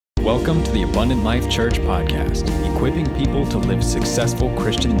Welcome to the Abundant Life Church podcast, equipping people to live successful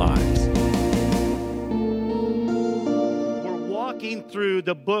Christian lives. We're walking through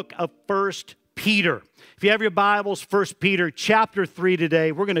the book of 1 Peter. If you have your Bibles, 1 Peter chapter 3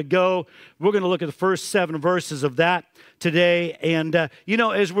 today, we're going to look at the first 7 verses of that today. And,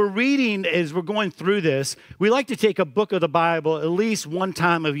 as we're going through this, we like to take a book of the Bible at least one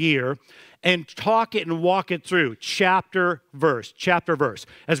time a year and talk it and walk it through chapter, verse,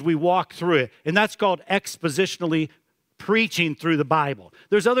 as we walk through it. And that's called expositionally preaching through the Bible.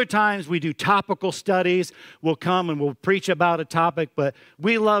 There's other times we do topical studies. We'll come and we'll preach about a topic, but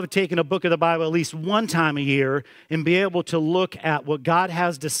we love taking a book of the Bible at least one time a year and be able to look at what God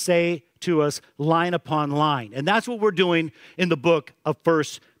has to say to us line upon line. And that's what we're doing in the book of 1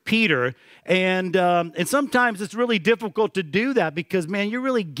 Peter. And sometimes it's really difficult to do that because, man, you're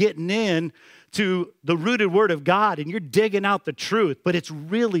really getting in to the rooted word of God and you're digging out the truth, but it's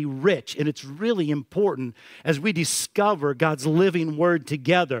really rich and it's really important as we discover God's living word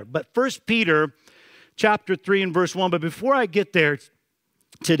together. But 1 Peter chapter 3 and verse 1, but before I get there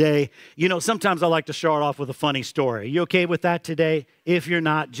today, sometimes I like to start off with a funny story. You okay with that today? If you're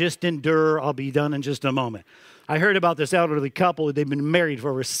not, just endure. I'll be done in just a moment. I heard about this elderly couple. They've been married for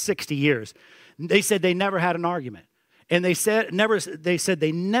over 60 years. They said they never had an argument. And they said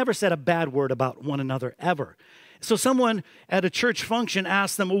they never said a bad word about one another ever. So someone at a church function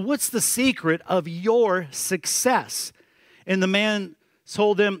asked them, well, what's the secret of your success? And the man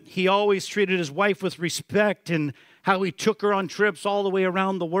told them he always treated his wife with respect and how he took her on trips all the way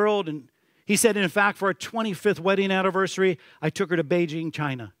around the world. And he said, in fact, for our 25th wedding anniversary, I took her to Beijing,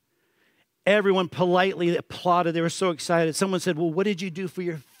 China. Everyone politely applauded. They were so excited. Someone said, well, what did you do for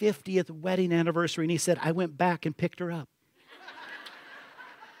your 50th wedding anniversary? And he said, I went back and picked her up.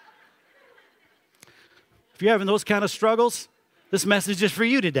 If you're having those kind of struggles, this message is for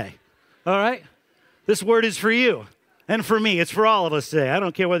you today. All right? This word is for you and for me. It's for all of us today. I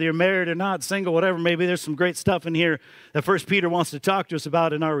don't care whether you're married or not, single, whatever. Maybe there's some great stuff in here that 1 Peter wants to talk to us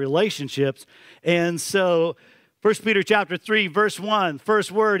about in our relationships. And so 1 Peter chapter 3, verse 1,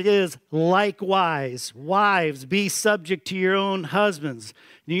 first word is likewise. Wives, be subject to your own husbands.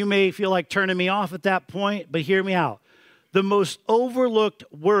 You may feel like turning me off at that point, but hear me out. The most overlooked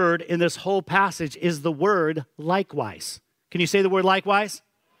word in this whole passage is the word likewise. Can you say the word likewise?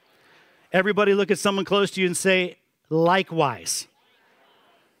 Everybody look at someone close to you and say likewise.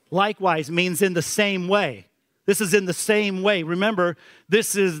 Likewise means in the same way. This is in the same way. Remember,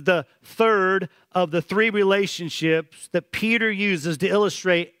 this is the third of the 3 relationships that Peter uses to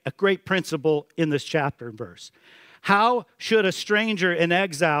illustrate a great principle in this chapter and verse. How should a stranger in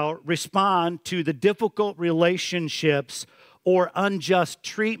exile respond to the difficult relationships or unjust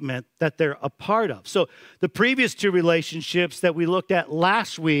treatment that they're a part of? So the previous 2 relationships that we looked at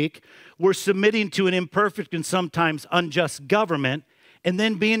last week were submitting to an imperfect and sometimes unjust government and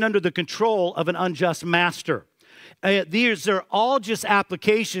then being under the control of an unjust master. These are all just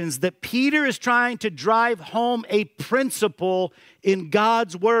applications that Peter is trying to drive home a principle in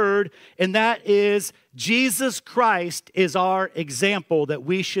God's word, and that is Jesus Christ is our example that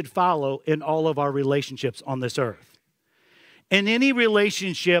we should follow in all of our relationships on this earth. In any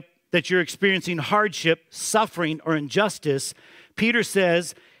relationship that you're experiencing hardship, suffering, or injustice, Peter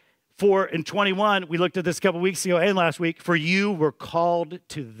says, in 21, we looked at this a couple weeks ago and last week, for you were called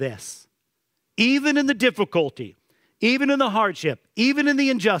to this. Even in the difficulty, even in the hardship, even in the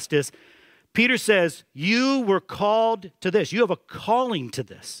injustice, Peter says, you were called to this. You have a calling to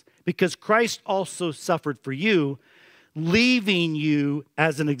this because Christ also suffered for you, leaving you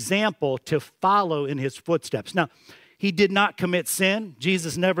as an example to follow in his footsteps. Now, he did not commit sin.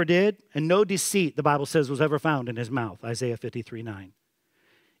 Jesus never did. And no deceit, the Bible says, was ever found in his mouth, Isaiah 53:9.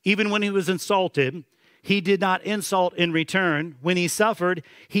 Even when he was insulted, he did not insult in return. When he suffered,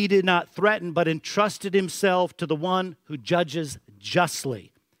 he did not threaten, but entrusted himself to the one who judges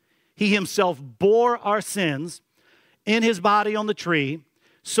justly. He himself bore our sins in his body on the tree,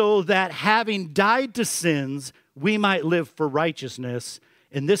 so that having died to sins, we might live for righteousness.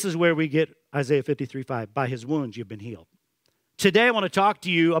 And this is where we get Isaiah 53:5. By his wounds you've been healed. Today I want to talk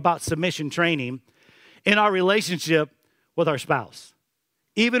to you about submission training in our relationship with our spouse.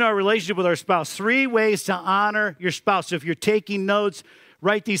 Even our relationship with our spouse. 3 ways to honor your spouse. So if you're taking notes,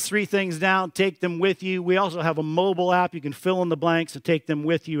 write these 3 things down, take them with you. We also have a mobile app. You can fill in the blanks and take them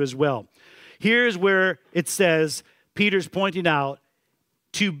with you as well. Here's where it says, Peter's pointing out,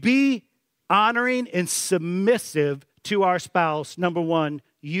 to be honoring and submissive to our spouse, number 1,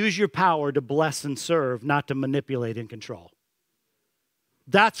 use your power to bless and serve, not to manipulate and control.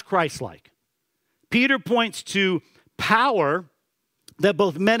 That's Christ-like. Peter points to power that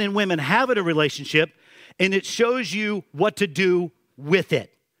both men and women have in a relationship, and it shows you what to do with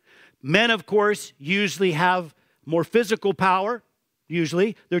it. Men, of course, usually have more physical power.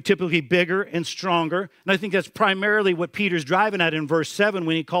 Usually, they're typically bigger and stronger. And I think that's primarily what Peter's driving at in verse 7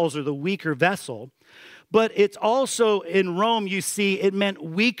 when he calls her the weaker vessel. But it's also in Rome, you see, it meant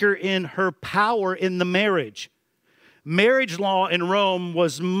weaker in her power in the marriage. Marriage law in Rome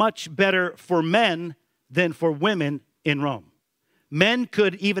was much better for men than for women in Rome. Men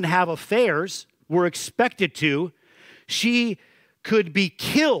could even have affairs, were expected to. She could be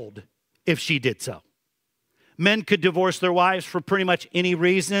killed if she did so. Men could divorce their wives for pretty much any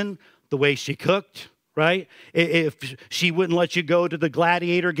reason, the way she cooked, right? If she wouldn't let you go to the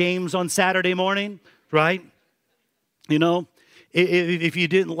gladiator games on Saturday morning, right? You know, if you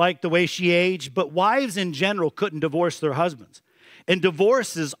didn't like the way she aged. But wives in general couldn't divorce their husbands. And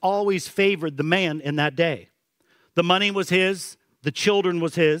divorces always favored the man in that day. The money was his. The children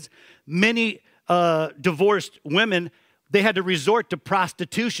was his. Many divorced women, they had to resort to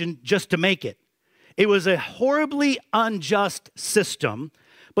prostitution just to make it. It was a horribly unjust system,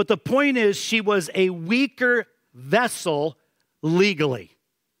 but the point is she was a weaker vessel legally.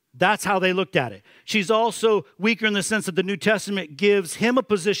 That's how they looked at it. She's also weaker in the sense that the New Testament gives him a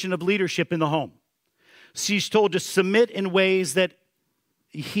position of leadership in the home. She's told to submit in ways that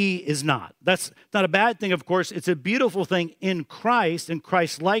he is not. That's not a bad thing, of course. It's a beautiful thing in Christ and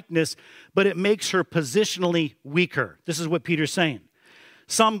Christ's likeness, but it makes her positionally weaker. This is what Peter's saying.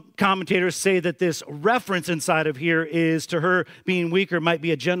 Some commentators say that this reference inside of here is to her being weaker might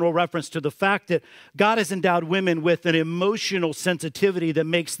be a general reference to the fact that God has endowed women with an emotional sensitivity that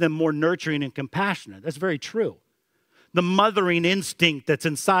makes them more nurturing and compassionate. That's very true. The mothering instinct that's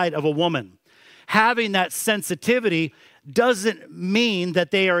inside of a woman, having that sensitivity doesn't mean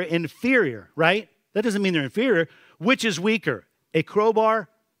that they are inferior, right? That doesn't mean they're inferior. Which is weaker, a crowbar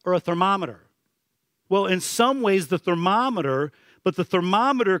or a thermometer? Well, in some ways, the thermometer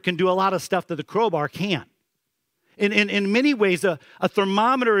can do a lot of stuff that the crowbar can't. In many ways, a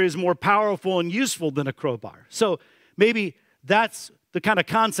thermometer is more powerful and useful than a crowbar. So maybe that's the kind of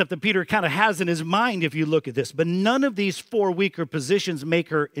concept that Peter kind of has in his mind if you look at this. But none of these four weaker positions make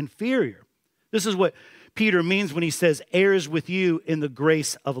her inferior. This is what Peter means when he says, heirs with you in the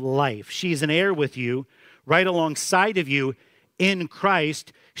grace of life. She's an heir with you, right alongside of you in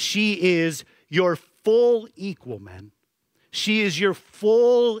Christ. She is your full equal, man. She is your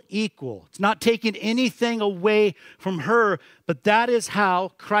full equal. It's not taking anything away from her, but that is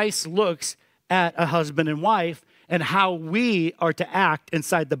how Christ looks at a husband and wife and how we are to act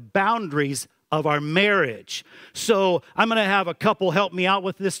inside the boundaries of our marriage. So I'm going to have a couple help me out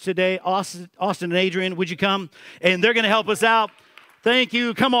with this today. Austin and Adrian, would you come? And they're going to help us out. Thank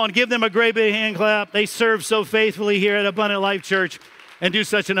you. Come on, give them a great big hand clap. They serve so faithfully here at Abundant Life Church and do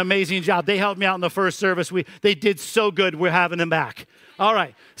such an amazing job. They helped me out in the first service. They did so good. We're having them back. All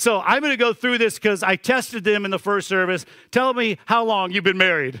right. So I'm going to go through this because I tested them in the first service. Tell me how long you've been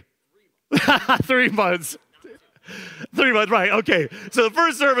married. 3 months. 3 months, right. Okay. So the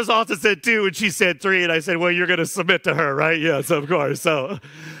first service Austin said 2 and she said 3. And I said, well, you're going to submit to her, right? Yes, of course. So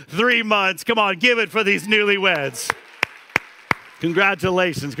 3 months. Come on, give it for these newlyweds.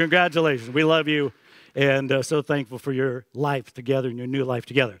 Congratulations. Congratulations. We love you. And so thankful for your life together and your new life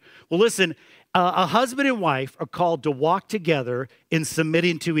together. Well, listen, a husband and wife are called to walk together in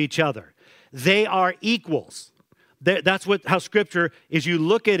submitting to each other. They are equals. That's how Scripture is. You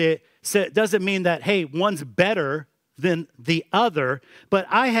look at it, so it doesn't mean that, hey, one's better than the other. But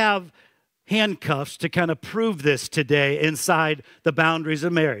I have handcuffs to kind of prove this today inside the boundaries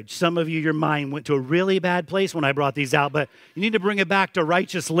of marriage. Some of you, your mind went to a really bad place when I brought these out, but you need to bring it back to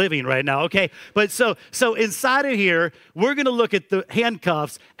righteous living right now, okay? But so inside of here, we're going to look at the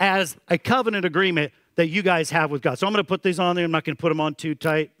handcuffs as a covenant agreement that you guys have with God. So I'm going to put these on there. I'm not going to put them on too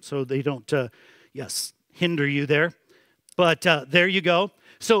tight so they don't, hinder you there. But there you go.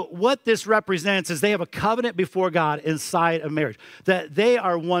 So what this represents is they have a covenant before God inside of marriage, that they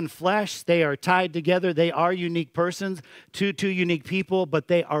are one flesh, they are tied together, they are unique persons, two unique people, but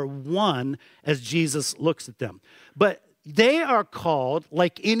they are one as Jesus looks at them. But they are called,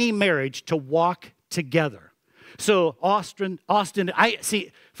 like any marriage, to walk together. So Austin,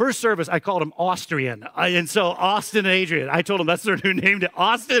 first service, I called him Austrian. And so Austin and Adrian, I told them that's their new name.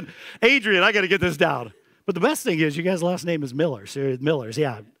 Austin, Adrian, I got to get this down. But the best thing is you guys' last name is Miller. So Millers,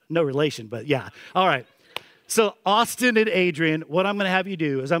 yeah, no relation, but yeah. All right. So Austin and Adrian, what I'm going to have you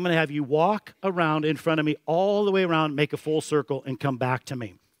do is I'm going to have you walk around in front of me all the way around, make a full circle, and come back to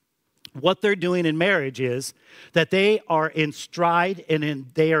me. What they're doing in marriage is that they are in stride and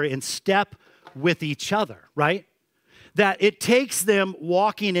they are in step with each other, right? that it takes them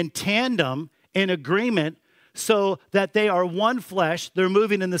walking in tandem, in agreement, so that they are one flesh, they're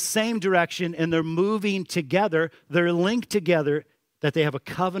moving in the same direction, and they're moving together, they're linked together, that they have a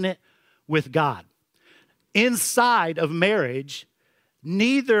covenant with God. Inside of marriage,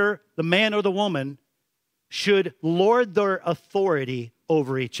 neither the man or the woman should lord their authority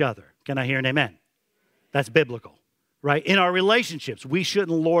over each other. Can I hear an amen? That's biblical, right? In our relationships, we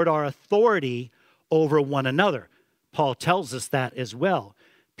shouldn't lord our authority over one another. Paul tells us that as well.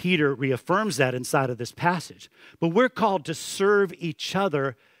 Peter reaffirms that inside of this passage. But we're called to serve each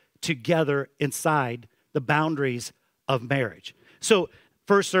other together inside the boundaries of marriage. So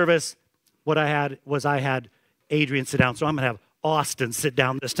first service, what I had Adrian sit down. So I'm going to have Austin sit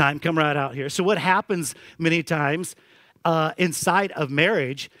down this time. Come right out here. So what happens many times inside of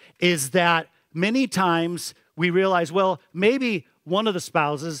marriage is that many times we realize, well, maybe one of the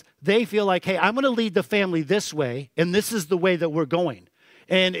spouses, they feel like, hey, I'm going to lead the family this way, and this is the way that we're going.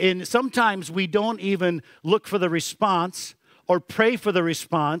 And sometimes we don't even look for the response or pray for the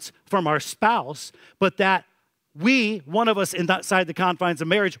response from our spouse, but that one of us inside the confines of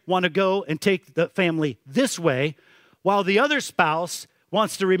marriage, want to go and take the family this way, while the other spouse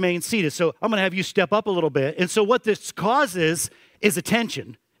wants to remain seated. So I'm going to have you step up a little bit. And so what this causes is a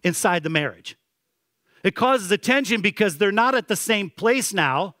tension inside the marriage. It causes a tension because they're not at the same place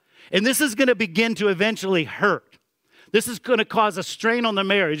now, and this is going to begin to eventually hurt. This is going to cause a strain on the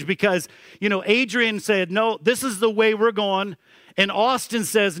marriage because, Adrian said, no, this is the way we're going. And Austin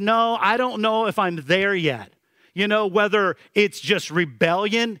says, no, I don't know if I'm there yet. Whether it's just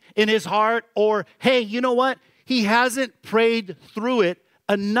rebellion in his heart or, hey, you know what? He hasn't prayed through it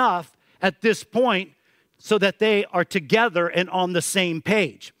enough at this point so that they are together and on the same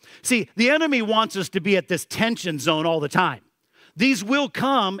page. See, the enemy wants us to be at this tension zone all the time. These will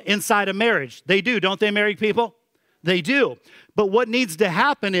come inside a marriage. They do, don't they, married people? They do. But what needs to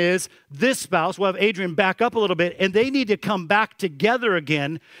happen is this spouse, we'll have Adrian back up a little bit, and they need to come back together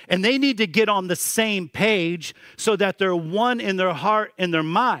again, and they need to get on the same page so that they're one in their heart and their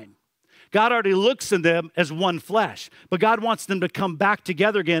mind. God already looks at them as one flesh, but God wants them to come back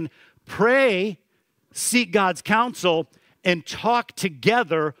together again, pray, seek God's counsel, and talk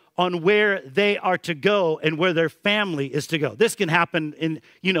together on where they are to go and where their family is to go. This can happen in,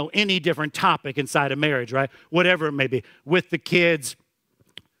 any different topic inside of marriage, right? Whatever it may be. With the kids,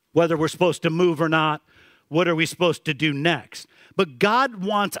 whether we're supposed to move or not, what are we supposed to do next? But God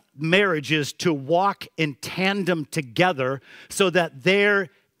wants marriages to walk in tandem together so that there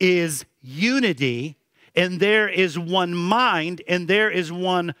is unity and there is one mind and there is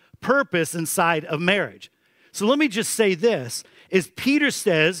one purpose inside of marriage. So let me just say this, is Peter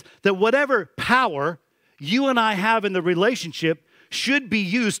says that whatever power you and I have in the relationship should be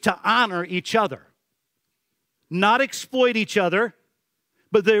used to honor each other. Not exploit each other,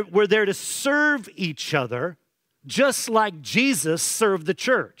 but we're there to serve each other just like Jesus served the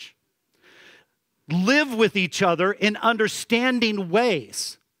church. Live with each other in understanding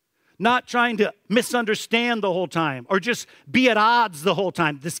ways. Not trying to misunderstand the whole time or just be at odds the whole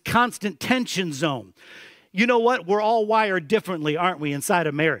time, this constant tension zone. You know what? We're all wired differently, aren't we, inside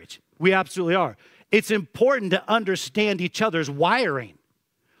of marriage? We absolutely are. It's important to understand each other's wiring,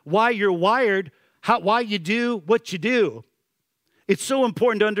 why you're wired, why you do what you do. It's so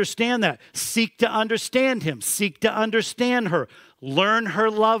important to understand that. Seek to understand him. Seek to understand her. Learn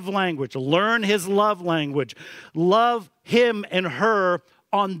her love language. Learn his love language. Love him and her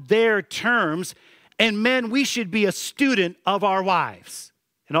on their terms. And men, we should be a student of our wives.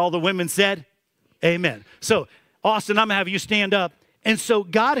 And all the women said, amen. So, Austin, I'm going to have you stand up. And so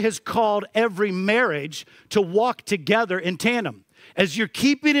God has called every marriage to walk together in tandem. As you're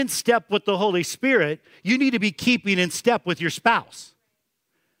keeping in step with the Holy Spirit, you need to be keeping in step with your spouse.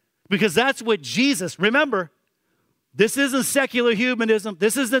 Because that's what Jesus, remember, this isn't secular humanism.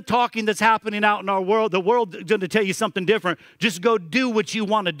 This isn't talking that's happening out in our world. The world is going to tell you something different. Just go do what you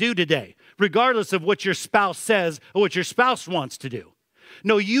want to do today, regardless of what your spouse says or what your spouse wants to do.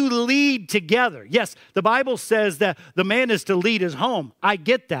 No, you lead together. Yes, the Bible says that the man is to lead his home. I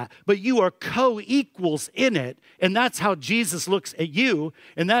get that. But you are co-equals in it. And that's how Jesus looks at you.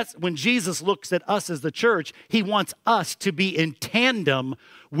 And that's when Jesus looks at us as the church, he wants us to be in tandem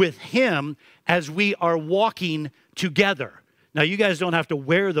with him as we are walking together. Now, you guys don't have to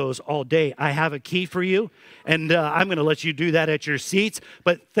wear those all day. I have a key for you, and I'm going to let you do that at your seats.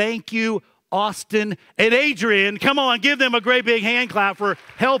 But thank you, Austin and Adrian. Come on, give them a great big hand clap for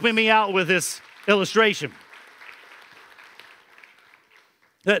helping me out with this illustration.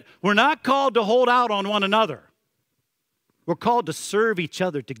 That we're not called to hold out on one another. We're called to serve each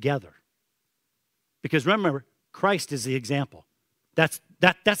other together. Because remember, Christ is the example. That's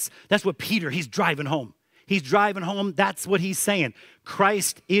what Peter, he's driving home. He's driving home. That's what he's saying.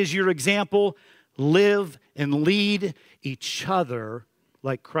 Christ is your example. Live and lead each other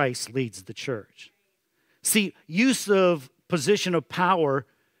like Christ leads the church. See, use of position of power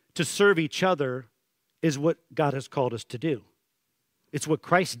to serve each other is what God has called us to do. It's what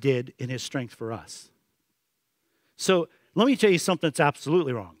Christ did in his strength for us. So let me tell you something that's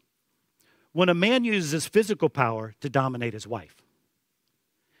absolutely wrong. When a man uses his physical power to dominate his wife.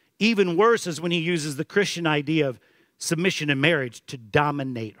 Even worse is when he uses the Christian idea of submission in marriage to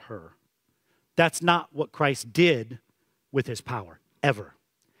dominate her. That's not what Christ did with his power, ever.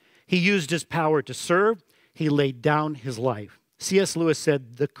 He used his power to serve. He laid down his life. C.S. Lewis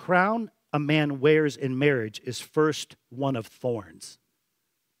said, the crown a man wears in marriage is first one of thorns.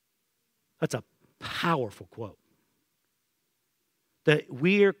 That's a powerful quote. That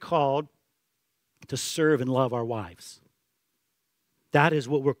we are called to serve and love our wives. That is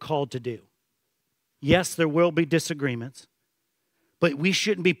what we're called to do. Yes, there will be disagreements, but we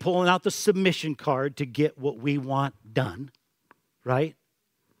shouldn't be pulling out the submission card to get what we want done, right?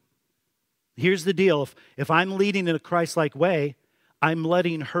 Here's the deal. If I'm leading in a Christ-like way, I'm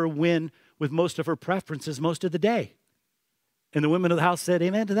letting her win with most of her preferences most of the day. And the women of the house said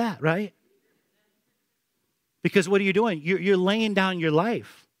amen to that, right? Because what are you doing? You're laying down your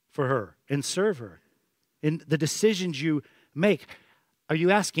life for her and serve her. In the decisions you make, are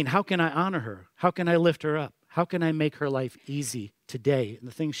you asking, how can I honor her? How can I lift her up? How can I make her life easy today and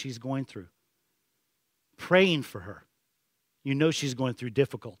the things she's going through? Praying for her. You know she's going through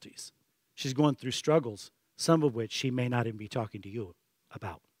difficulties. She's going through struggles, some of which she may not even be talking to you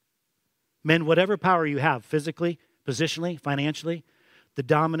about. Men, whatever power you have, physically, positionally, financially, the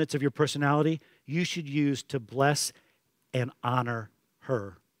dominance of your personality, you should use to bless and honor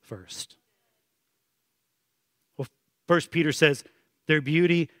her first. Well, 1 Peter says, their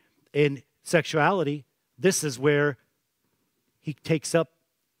beauty and sexuality, this is where he takes up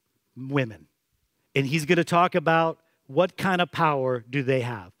women. And he's going to talk about what kind of power do they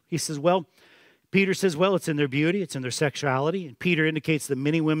have. He says, Peter says, it's in their beauty, it's in their sexuality. And Peter indicates that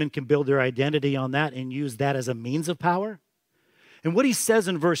many women can build their identity on that and use that as a means of power. And what he says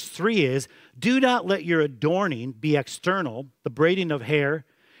in verse 3 is, do not let your adorning be external, the braiding of hair,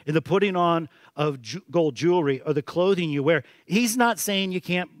 and the putting on of gold jewelry or the clothing you wear. He's not saying you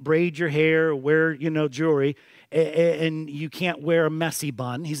can't braid your hair or wear, jewelry and you can't wear a messy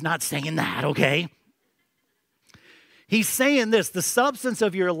bun. He's not saying that, okay? He's saying this, the substance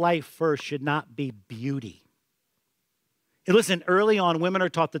of your life first should not be beauty. And listen, early on, women are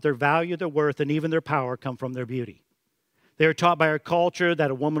taught that their value, their worth, and even their power come from their beauty. They are taught by our culture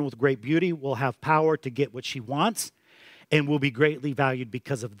that a woman with great beauty will have power to get what she wants and will be greatly valued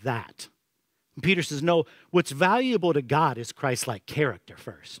because of that. And Peter says, no, what's valuable to God is Christ-like character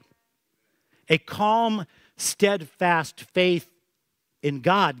first. A calm, steadfast faith in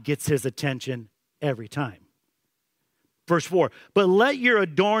God gets his attention every time. Verse 4, but let your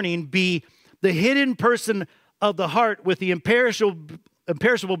adorning be the hidden person of the heart with the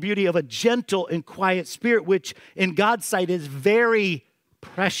imperishable beauty of a gentle and quiet spirit, which in God's sight is very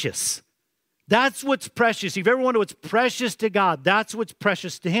precious. That's what's precious. If you ever wonder what's precious to God, that's what's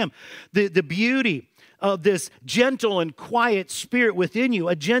precious to him. The beauty of this gentle and quiet spirit within you,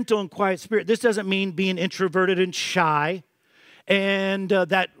 a gentle and quiet spirit. This doesn't mean being introverted and shy and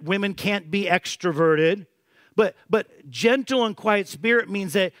that women can't be extroverted. But gentle and quiet spirit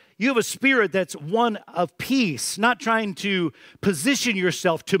means that you have a spirit that's one of peace, not trying to position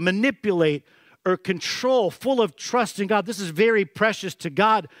yourself to manipulate or control, full of trust in God. This is very precious to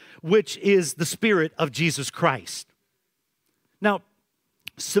God, which is the Spirit of Jesus Christ. Now,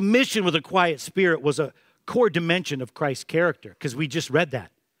 submission with a quiet spirit was a core dimension of Christ's character, because we just read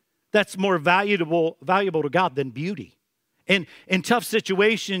that. That's more valuable to God than beauty. And in tough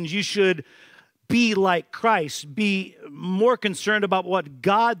situations, you should be like Christ, be more concerned about what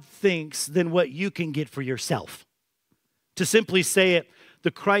God thinks than what you can get for yourself. To simply say it,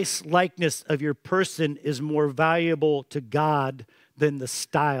 the Christ likeness of your person is more valuable to God than the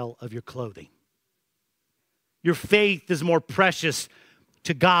style of your clothing. Your faith is more precious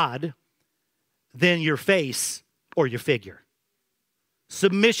to God than your face or your figure.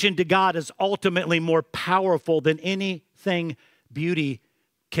 Submission to God is ultimately more powerful than anything beauty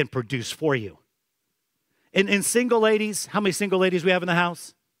can produce for you. And single ladies, how many single ladies we have in the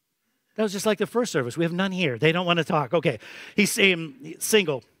house? That was just like the first service. We have none here. They don't want to talk. Okay. He's saying,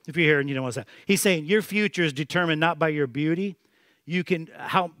 single, if you're here and you don't want to say. He's saying your future is determined not by your beauty.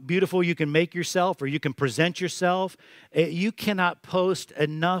 How beautiful you can make yourself or you can present yourself. You cannot post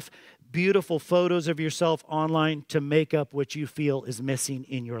enough beautiful photos of yourself online to make up what you feel is missing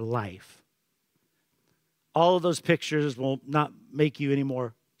in your life. All of those pictures will not make you any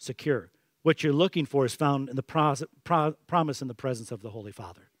more secure. What you're looking for is found in the promise in the presence of the Holy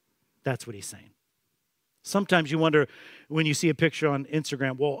Father. That's what he's saying. Sometimes you wonder when you see a picture on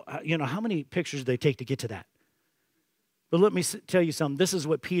Instagram, well, how many pictures do they take to get to that? But let me tell you something. This is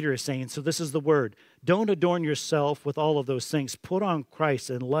what Peter is saying. So this is the word. Don't adorn yourself with all of those things. Put on Christ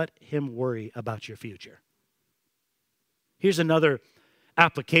and let him worry about your future. Here's another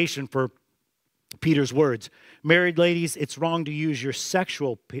application for Peter's words. Married ladies, it's wrong to use your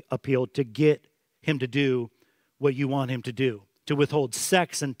sexual appeal to get him to do what you want him to do, to withhold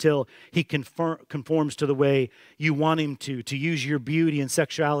sex until he conforms to the way you want him to use your beauty and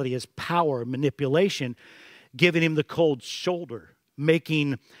sexuality as power, manipulation, giving him the cold shoulder,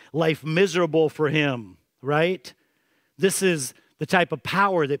 making life miserable for him, right? This is the type of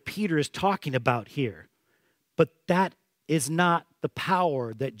power that Peter is talking about here. But that is not the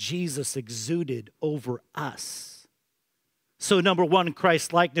power that Jesus exuded over us. So number one,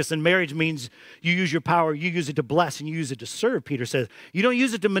 Christ-likeness in marriage means you use your power, you use it to bless, and you use it to serve, Peter says. You don't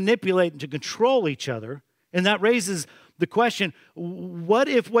use it to manipulate and to control each other. And that raises the question, what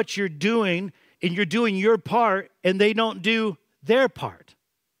if what you're doing, and you're doing your part, and they don't do their part?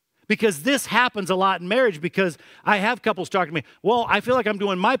 Because this happens a lot in marriage, because I have couples talking to me, well, I feel like I'm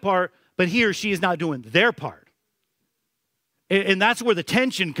doing my part, but he or she is not doing their part. And that's where the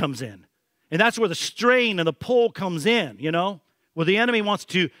tension comes in. And that's where the strain and the pull comes in, where the enemy wants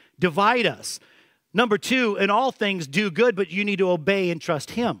to divide us. Number two, in all things do good, but you need to obey and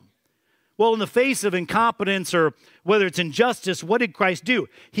trust him. Well, in the face of incompetence or whether it's injustice, what did Christ do?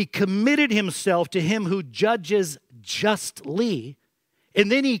 He committed himself to him who judges justly, and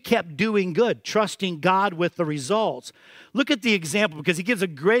then he kept doing good, trusting God with the results. Look at the example, because he gives a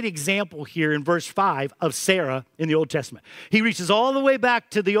great example here in verse 5 of Sarah in the Old Testament. He reaches all the way back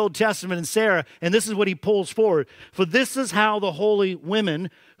to the Old Testament and Sarah, and this is what he pulls forward. For this is how the holy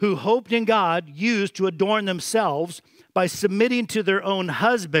women who hoped in God used to adorn themselves by submitting to their own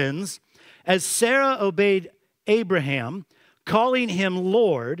husbands, as Sarah obeyed Abraham, calling him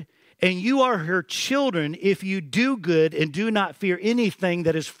Lord, and you are her children if you do good and do not fear anything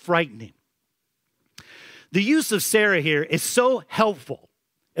that is frightening. The use of Sarah here is so helpful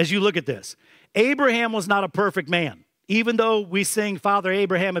as you look at this. Abraham was not a perfect man. Even though we sing Father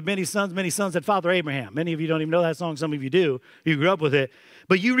Abraham had many sons had Father Abraham. Many of you don't even know that song. Some of you do. You grew up with it.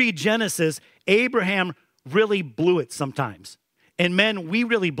 But you read Genesis, Abraham really blew it sometimes. And men, we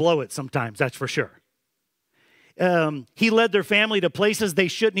really blow it sometimes, that's for sure. He led their family to places they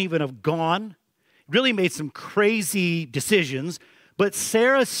shouldn't even have gone. Really made some crazy decisions. But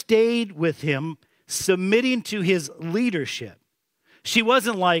Sarah stayed with him, submitting to his leadership. She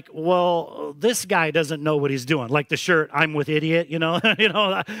wasn't like, well, this guy doesn't know what he's doing. Like the shirt, I'm with idiot,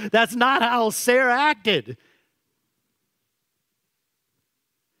 That's not how Sarah acted.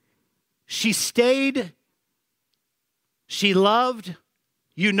 She stayed. She loved.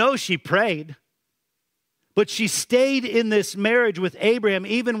 She prayed. But she stayed in this marriage with Abraham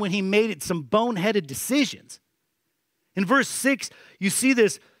even when he made some boneheaded decisions. In verse 6, you see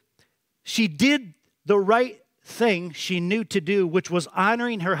this. She did the right thing she knew to do, which was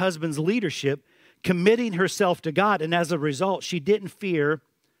honoring her husband's leadership, committing herself to God, and as a result, she didn't fear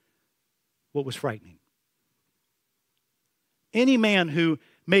what was frightening. Any man who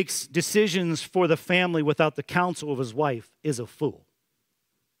makes decisions for the family without the counsel of his wife is a fool.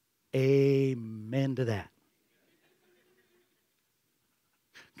 Amen to that.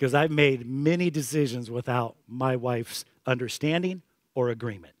 Because I've made many decisions without my wife's understanding or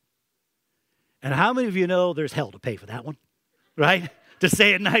agreement. And how many of you know there's hell to pay for that one? Right? To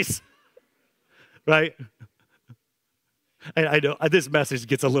say it nice. Right? I know this message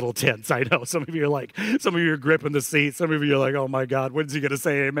gets a little tense. I know some of you are gripping the seat. Some of you are like, oh my God, when's he going to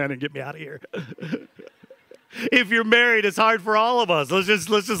say amen and get me out of here? If you're married, it's hard for all of us. Let's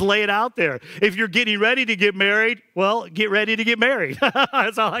just lay it out there. If you're getting ready to get married, well, get ready to get married.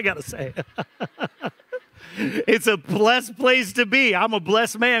 That's all I got to say. It's a blessed place to be. I'm a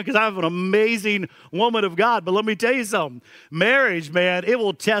blessed man because I have an amazing woman of God. But let me tell you something. Marriage, man, it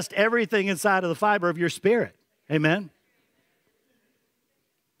will test everything inside of the fiber of your spirit. Amen?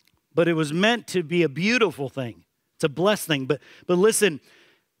 But it was meant to be a beautiful thing. It's a blessed thing. But listen,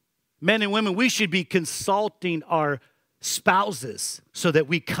 men and women, we should be consulting our spouses so that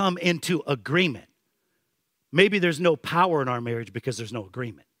we come into agreement. Maybe there's no power in our marriage because there's no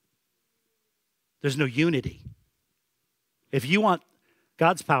agreement. There's no unity. If you want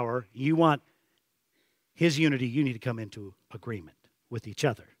God's power, you want his unity, you need to come into agreement with each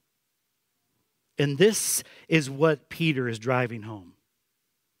other. And this is what Peter is driving home.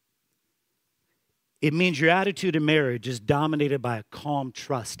 It means your attitude in marriage is dominated by a calm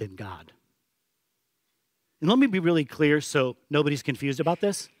trust in God. And let me be really clear so nobody's confused about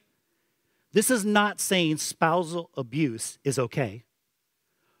this. This is not saying spousal abuse is okay,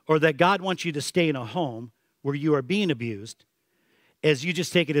 or that God wants you to stay in a home where you are being abused as you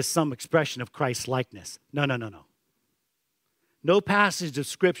just take it as some expression of Christ's likeness. No. No passage of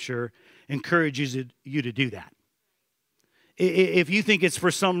Scripture encourages you to do that. If you think it's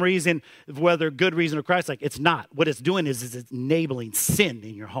for some reason, whether good reason or Christ, like, it's not. What it's doing is it's enabling sin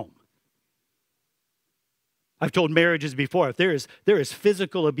in your home. I've told marriages before, if there is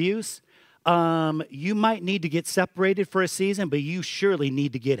physical abuse, you might need to get separated for a season, but you surely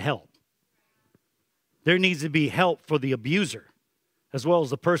need to get help. There needs to be help for the abuser as well as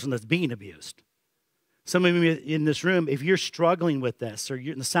the person that's being abused. Some of you in this room, if you're struggling with this, or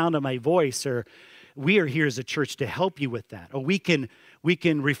you're in the sound of my voice, or we are here as a church to help you with that, or we can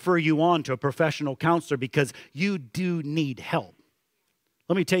refer you on to a professional counselor because you do need help.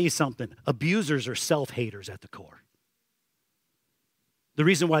 Let me tell you something. Abusers are self-haters at the core. The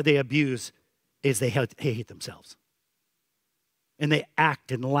reason why they abuse is they hate themselves. And they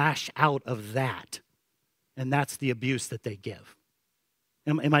act and lash out of that. And that's the abuse that they give.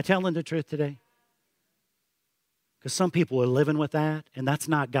 Am I telling the truth today? Because some people are living with that, and that's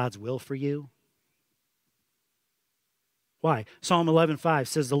not God's will for you. Why? Psalm 11:5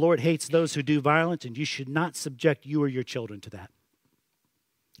 says, the Lord hates those who do violence, and you should not subject you or your children to that.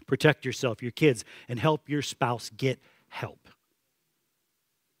 Protect yourself, your kids, and help your spouse get help.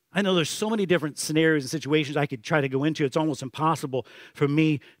 I know there's so many different scenarios and situations I could try to go into. It's almost impossible for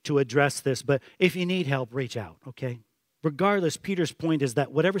me to address this, but if you need help, reach out, okay? Regardless, Peter's point is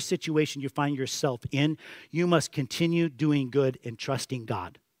that whatever situation you find yourself in, you must continue doing good and trusting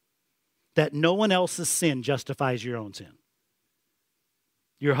God. That no one else's sin justifies your own sin.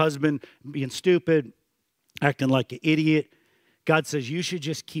 Your husband being stupid, acting like an idiot, God says you should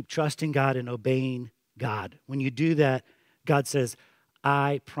just keep trusting God and obeying God. When you do that, God says,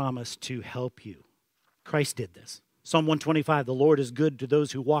 I promise to help you. Christ did this. Psalm 125, the Lord is good to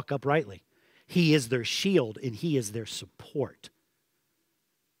those who walk uprightly. He is their shield and he is their support.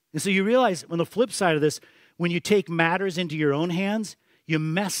 And so you realize on the flip side of this, when you take matters into your own hands, you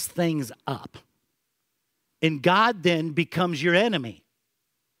mess things up. And God then becomes your enemy.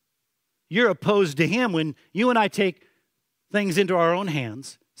 You're opposed to him when you and I take things into our own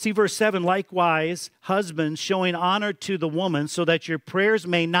hands. See verse 7, likewise, husbands, showing honor to the woman so that your prayers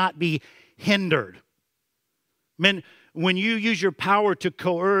may not be hindered. Men, when you use your power to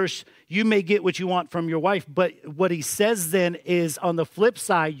coerce, you may get what you want from your wife. But what he says then is on the flip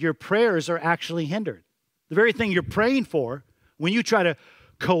side, your prayers are actually hindered. The very thing you're praying for, when you try to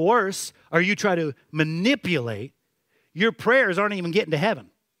coerce or you try to manipulate, your prayers aren't even getting to heaven.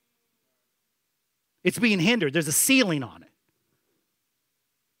 It's being hindered. There's a ceiling on it.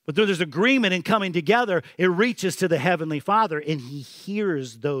 But there's agreement in coming together. It reaches to the Heavenly Father, and he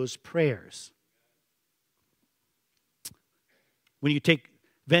hears those prayers. When you take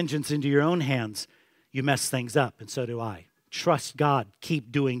vengeance into your own hands, you mess things up, and so do I. Trust God,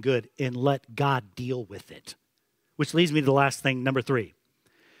 keep doing good, and let God deal with it. Which leads me to the last thing, number 3.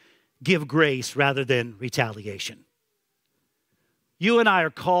 Give grace rather than retaliation. You and I are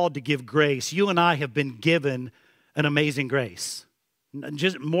called to give grace. You and I have been given an amazing grace.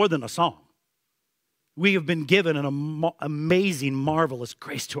 Just more than a song. We have been given an amazing, marvelous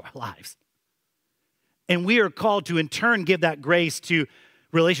grace to our lives. And we are called to, in turn, give that grace to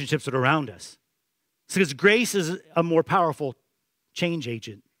relationships that are around us. Because grace is a more powerful change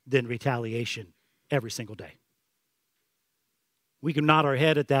agent than retaliation every single day. We can nod our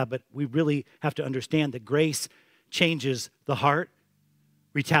head at that, but we really have to understand that grace changes the heart.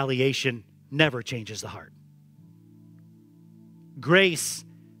 Retaliation never changes the heart. Grace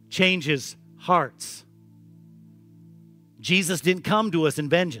changes hearts. Jesus didn't come to us in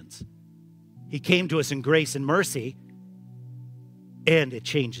vengeance. He came to us in grace and mercy, and it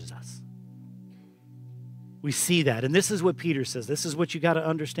changes us. We see that, and this is what Peter says. This is what you got to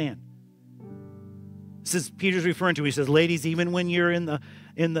understand. This is Peter's referring to. He says, ladies, even when you're in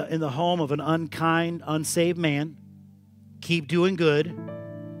the home of an unkind, unsaved man, keep doing good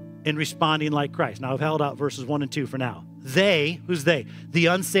and responding like Christ. Now, I've held out verses 1 and 2 for now. They, who's they? The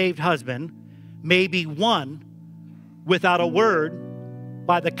unsaved husband may be won without a word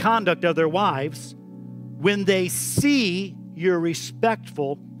by the conduct of their wives when they see your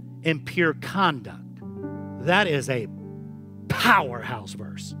respectful and pure conduct. That is a powerhouse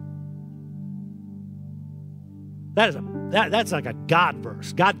verse. That's like a God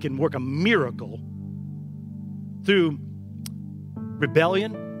verse. God can work a miracle through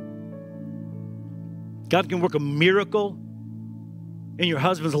rebellion. God can work a miracle in your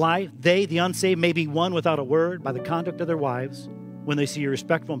husband's life. They, the unsaved, may be won without a word by the conduct of their wives when they see your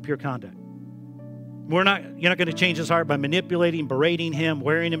respectful and pure conduct. You're not going to change his heart by manipulating, berating him,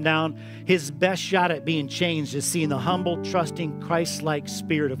 wearing him down. His best shot at being changed is seeing the humble, trusting, Christ-like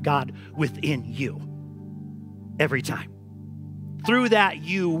Spirit of God within you every time. Through that,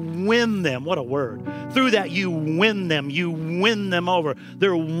 you win them. What a word. Through that, you win them. You win them over.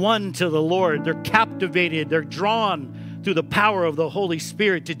 They're won to the Lord. They're captivated. They're drawn through the power of the Holy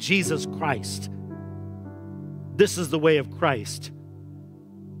Spirit to Jesus Christ. This is the way of Christ.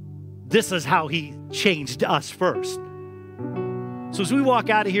 This is how he changed us first. So as we walk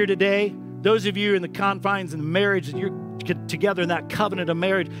out of here today, those of you in the confines and the marriage, and you're together in that covenant of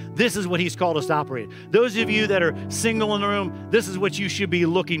marriage, this is what he's called us to operate. Those of you that are single in the room, this is what you should be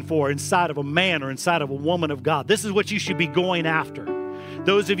looking for inside of a man or inside of a woman of God. This is what you should be going after.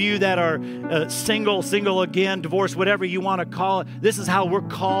 Those of you that are single again, divorced, whatever you want to call it, this is how we're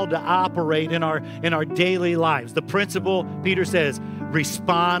called to operate in our daily lives. The principle, Peter says,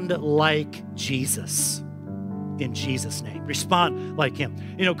 respond like Jesus. In Jesus' name. Respond like him.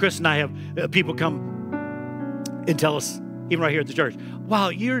 You know, Chris and I have people come and tell us, even right here at the church, wow,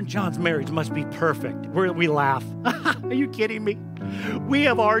 you and John's marriage must be perfect. We laugh. Are you kidding me? We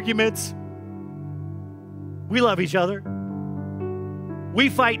have arguments. We love each other. We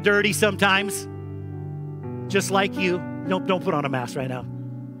fight dirty sometimes, just like you. Don't put on a mask right now.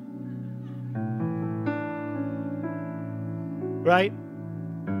 Right?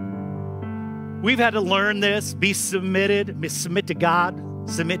 We've had to learn this, submit to God,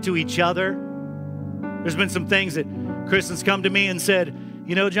 submit to each other. There's been some things that Kristen's come to me and said,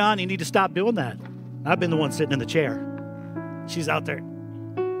 you know, John, you need to stop doing that. I've been the one sitting in the chair. She's out there,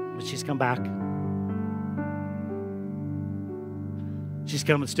 but she's come back. She's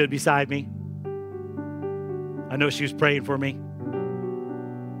come and stood beside me. I know she was praying for me.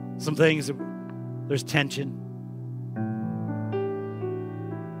 Some things, there's tension.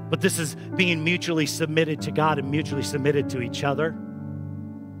 But this is being mutually submitted to God and mutually submitted to each other.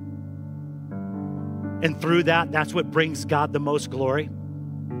 And through that, that's what brings God the most glory.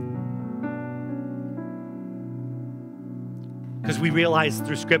 Because we realize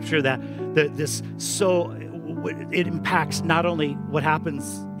through Scripture that it impacts not only what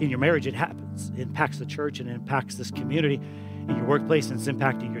happens in your marriage, it impacts the church and it impacts this community in your workplace, and it's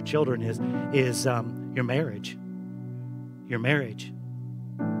impacting your children is your marriage. Your marriage.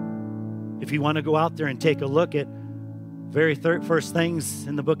 If you want to go out there and take a look at very first things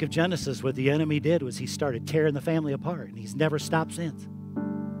in the book of Genesis, what the enemy did was he started tearing the family apart, and he's never stopped since.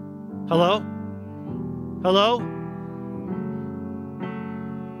 Hello? Hello?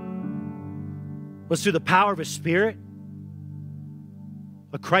 Was through the power of his Spirit,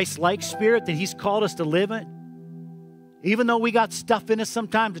 a Christ-like Spirit that he's called us to live in. Even though we got stuff in us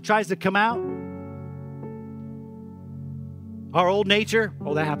sometimes that tries to come out. Our old nature,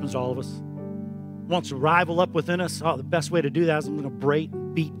 that happens to all of us. Wants to rival up within us. The best way to do that is I'm going to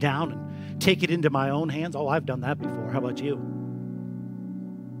beat down and take it into my own hands. I've done that before. How about you?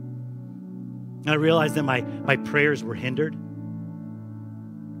 And I realized that my prayers were hindered.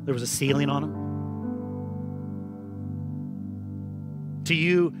 There was a ceiling on them. To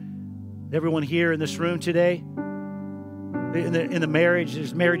you, everyone here in this room today, in the marriage,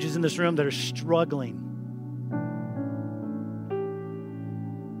 there's marriages in this room that are struggling.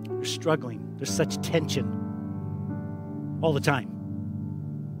 They're struggling. There's such tension all the time.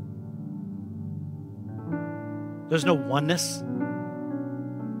 There's no oneness.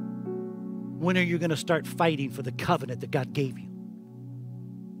 When are you going to start fighting for the covenant that God gave you?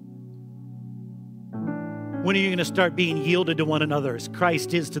 When are you going to start being yielded to one another as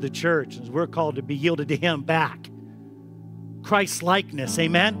Christ is to the church, as we're called to be yielded to him back? Christ-likeness,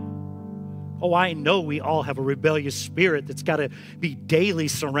 amen? I know we all have a rebellious spirit that's got to be daily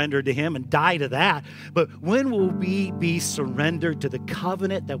surrendered to him and die to that. But when will we be surrendered to the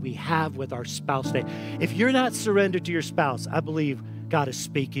covenant that we have with our spouse today? If you're not surrendered to your spouse, I believe God is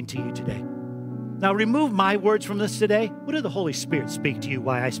speaking to you today. Now, remove my words from this today. What did the Holy Spirit speak to you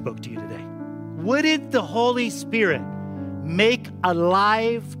why I spoke to you today? What did the Holy Spirit make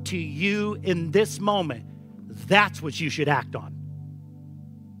alive to you in this moment? That's what you should act on.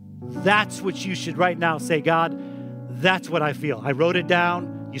 That's what you should right now say, God, that's what I feel. I wrote it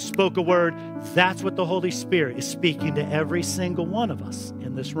down. You spoke a word. That's what the Holy Spirit is speaking to every single one of us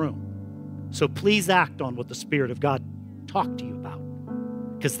in this room. So please act on what the Spirit of God talked to you about,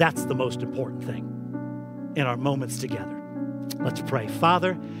 because that's the most important thing in our moments together. Let's pray.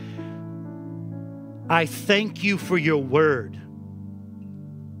 Father, I thank you for your word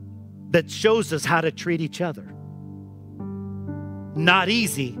that shows us how to treat each other. Not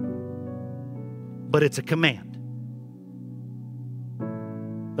easy, but it's a command.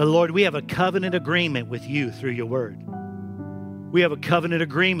 But Lord, we have a covenant agreement with you through your word. We have a covenant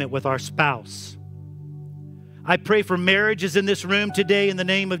agreement with our spouse. I pray for marriages in this room today in the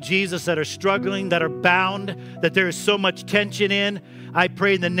name of Jesus that are struggling, that are bound, that there is so much tension in. I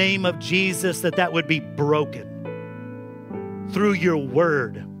pray in the name of Jesus that would be broken through your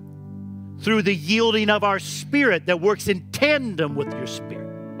word, through the yielding of our spirit that works in tandem with your spirit.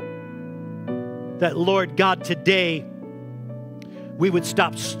 That, Lord God, today we would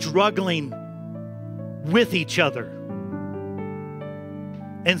stop struggling with each other.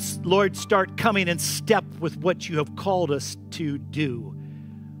 And Lord, start coming in step with what you have called us to do.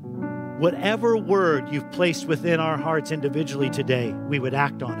 Whatever word you've placed within our hearts individually today, we would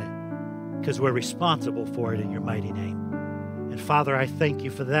act on it because we're responsible for it in your mighty name. And Father, I thank you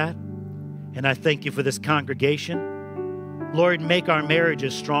for that. And I thank you for this congregation. Lord, make our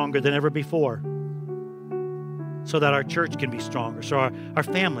marriages stronger than ever before so that our church can be stronger, so our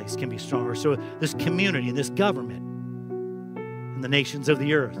families can be stronger, so this community and this government and the nations of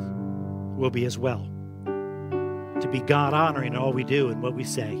the earth will be as well. To be God-honoring in all we do and what we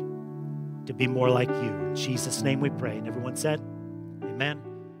say, to be more like you. In Jesus' name we pray. And everyone said, amen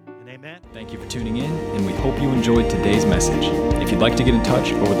and amen. Thank you for tuning in, and we hope you enjoyed today's message. If you'd like to get in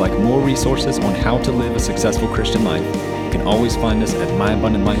touch or would like more resources on how to live a successful Christian life, you can always find us at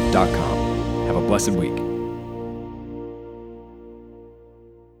myabundantlife.com. Have a blessed week.